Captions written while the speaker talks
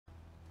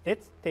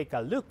Let's take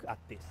a look at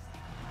this.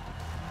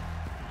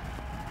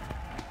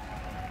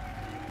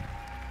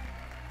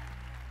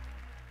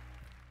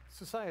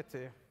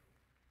 Society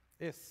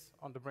is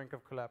on the brink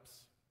of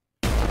collapse.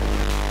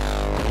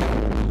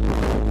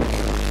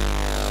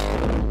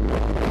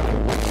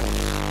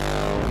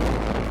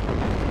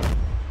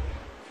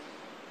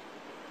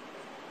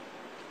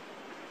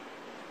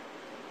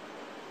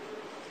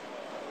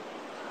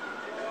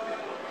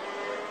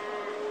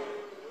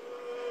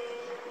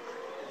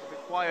 Be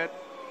quiet.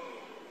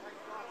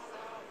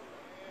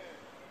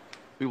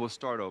 We will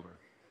start over.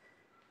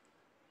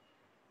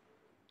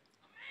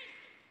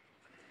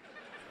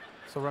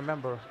 So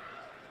remember,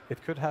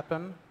 it could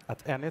happen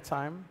at any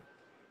time.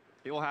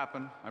 It will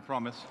happen, I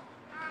promise.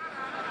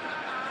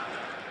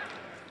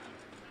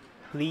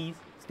 Please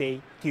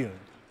stay tuned.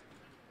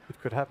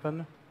 It could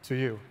happen to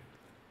you.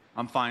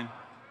 I'm fine.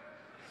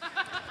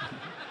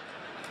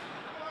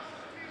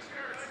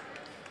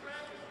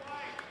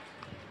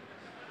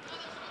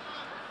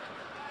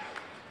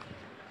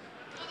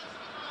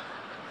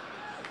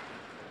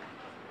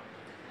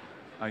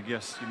 I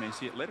guess you may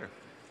see it later.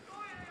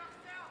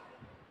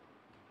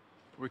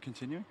 We're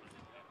continuing?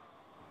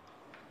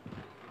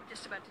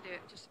 Just about to do it.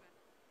 Just about.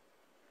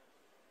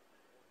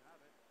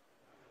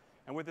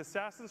 And with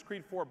Assassin's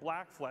Creed 4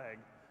 Black Flag,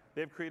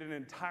 they've created an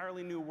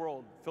entirely new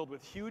world filled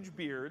with huge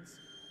beards,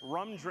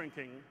 rum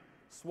drinking,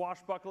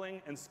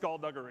 swashbuckling, and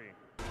skullduggery.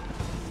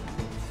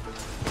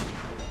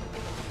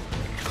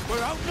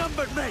 We're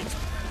outnumbered, mate.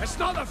 It's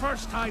not the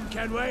first time,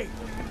 can we?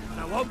 And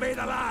it won't be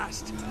the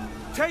last.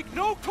 Take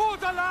no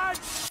quarter,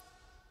 lads!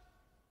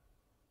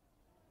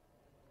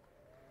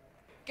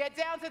 Get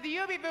down to the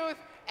Ubi booth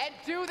and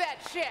do that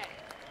shit!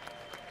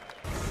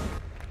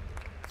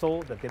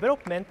 So the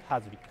development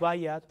has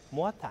required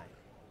more time.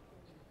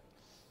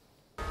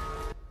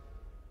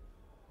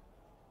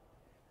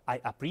 I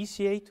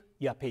appreciate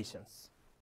your patience.